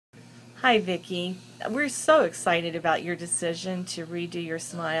Hi, Vicki. We're so excited about your decision to redo your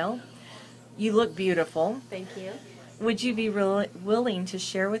smile. You look beautiful. Thank you. Would you be willing to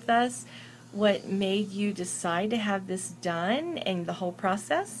share with us what made you decide to have this done and the whole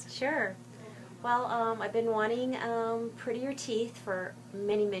process? Sure. Well, I've been wanting prettier teeth for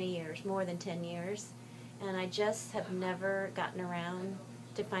many, many years, more than 10 years, and I just have never gotten around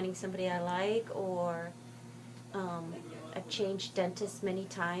to finding somebody I like, or um, I've changed dentists many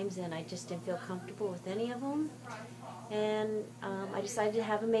times and I just didn't feel comfortable with any of them. And I decided to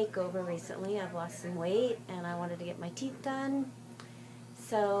have a makeover recently. I've lost some weight and I wanted to get my teeth done.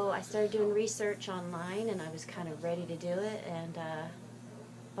 So I started doing research online and I was kind of ready to do it, and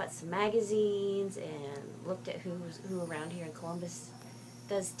bought some magazines and looked at who around here in Columbus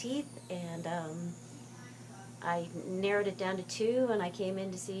does teeth, and I narrowed it down to two, and I came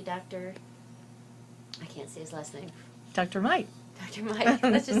in to see I can't say his last name. Dr. Mike. Dr. Mike.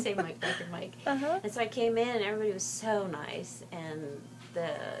 Let's just say Mike, Dr. Mike. Uh-huh. And so I came in and everybody was so nice, and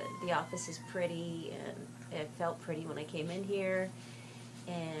the office is pretty, and it felt pretty when I came in here,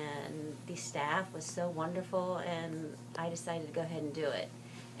 and the staff was so wonderful, and I decided to go ahead and do it.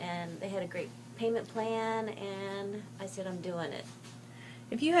 And they had a great payment plan, and I said, I'm doing it.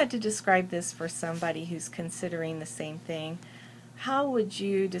 If you had to describe this for somebody who's considering the same thing, how would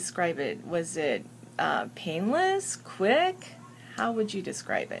you describe it? Was it painless, quick? How would you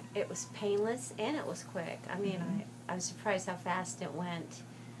describe it? It was painless and it was quick. I mean, I was surprised how fast it went.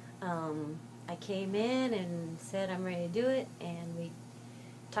 I came in and said I'm ready to do it, and we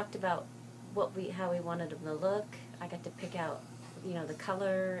talked about how we wanted them to look. I got to pick out, the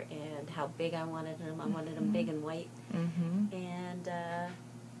color and how big I wanted them. I wanted them big and white, and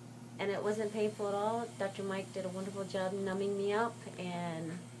it wasn't painful at all. Dr. Mike did a wonderful job numbing me up,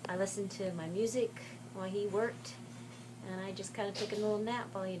 and I listened to my music while he worked, and I just kind of took a little nap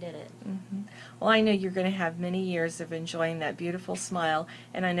while he did it. Well, I know you're going to have many years of enjoying that beautiful smile,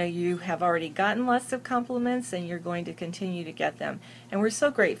 and I know you have already gotten lots of compliments, and you're going to continue to get them. And we're so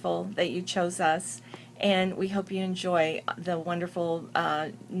grateful that you chose us, and we hope you enjoy the wonderful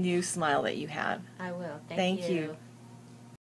new smile that you have. I will. Thank you.